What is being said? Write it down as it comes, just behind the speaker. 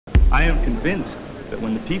I am convinced that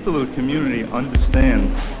when the people of the community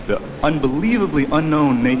understand the unbelievably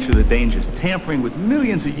unknown nature of the dangers, tampering with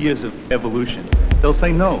millions of years of evolution, they'll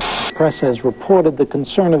say no. The press has reported the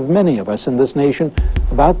concern of many of us in this nation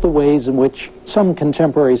about the ways in which some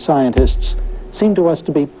contemporary scientists seem to us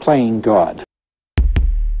to be playing God.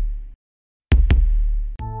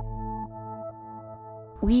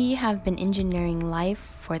 We have been engineering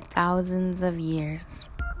life for thousands of years.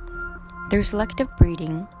 Through selective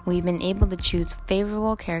breeding, we've been able to choose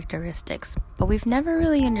favorable characteristics, but we've never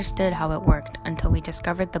really understood how it worked until we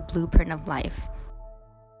discovered the blueprint of life.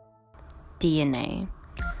 DNA,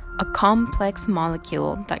 a complex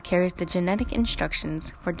molecule that carries the genetic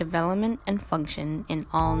instructions for development and function in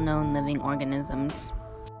all known living organisms.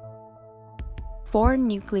 4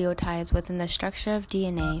 nucleotides within the structure of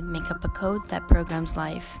DNA make up a code that programs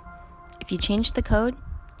life. If you change the code,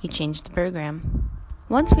 you change the program.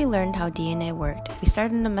 Once we learned how DNA worked, we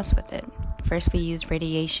started to mess with it. First we used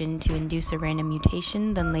radiation to induce a random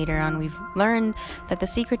mutation, then later on we've learned that the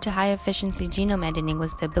secret to high-efficiency genome editing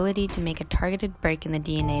was the ability to make a targeted break in the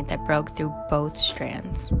DNA that broke through both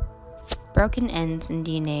strands. Broken ends in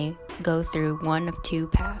DNA go through one of 2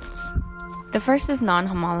 paths. The first is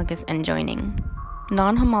non-homologous end joining.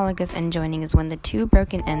 Non-homologous end joining is when the 2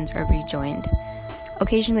 broken ends are rejoined.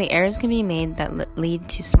 Occasionally, errors can be made that lead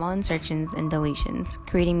to small insertions and deletions,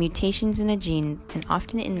 creating mutations in a gene and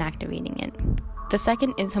often inactivating it. The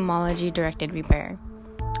second is homology-directed repair,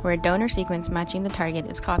 where a donor sequence matching the target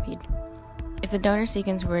is copied. If the donor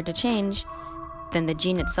sequence were to change, then the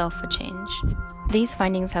gene itself would change. These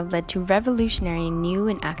findings have led to revolutionary new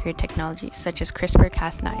and accurate technologies such as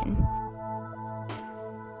CRISPR-Cas9.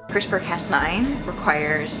 CRISPR-Cas9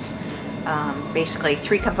 requires basically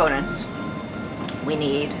 3 components. We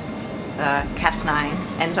need a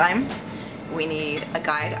Cas9 enzyme, we need a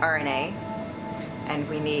guide RNA, and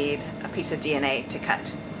we need a piece of DNA to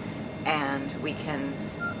cut. And we can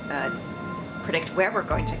predict where we're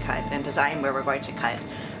going to cut and design where we're going to cut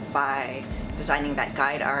by designing that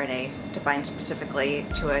guide RNA to bind specifically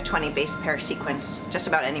to a 20 base pair sequence just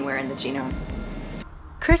about anywhere in the genome.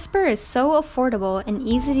 CRISPR is so affordable and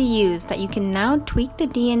easy to use that you can now tweak the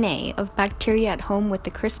DNA of bacteria at home with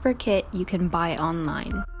the CRISPR kit you can buy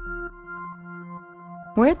online.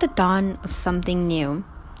 We're at the dawn of something new.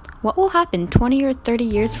 What will happen 20 or 30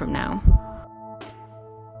 years from now?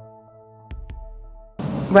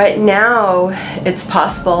 Right now, it's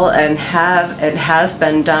possible and it has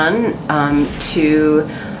been done to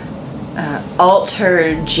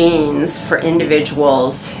alter genes for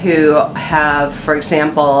individuals who have, for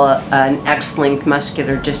example, an X-linked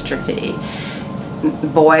muscular dystrophy.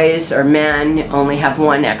 Boys or men only have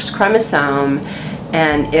 1 X chromosome,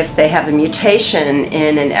 and if they have a mutation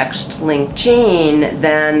in an X-linked gene,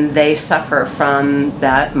 then they suffer from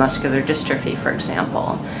that muscular dystrophy, for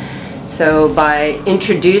example. So by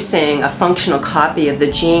introducing a functional copy of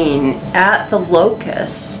the gene at the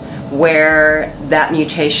locus where that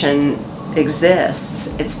mutation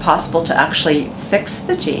exists, it's possible to actually fix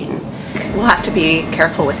the gene. We'll have to be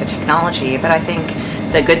careful with the technology, but I think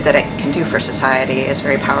the good that it can do for society is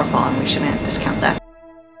very powerful and we shouldn't discount that.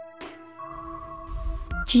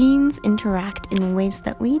 Genes interact in ways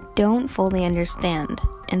that we don't fully understand,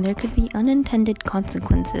 and there could be unintended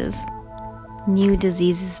consequences. New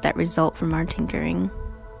diseases that result from our tinkering.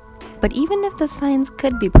 But even if the science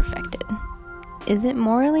could be perfected, is it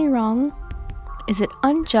morally wrong? Is it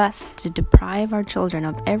unjust to deprive our children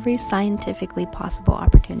of every scientifically possible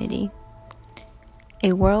opportunity?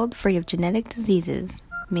 A world free of genetic diseases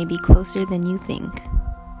may be closer than you think.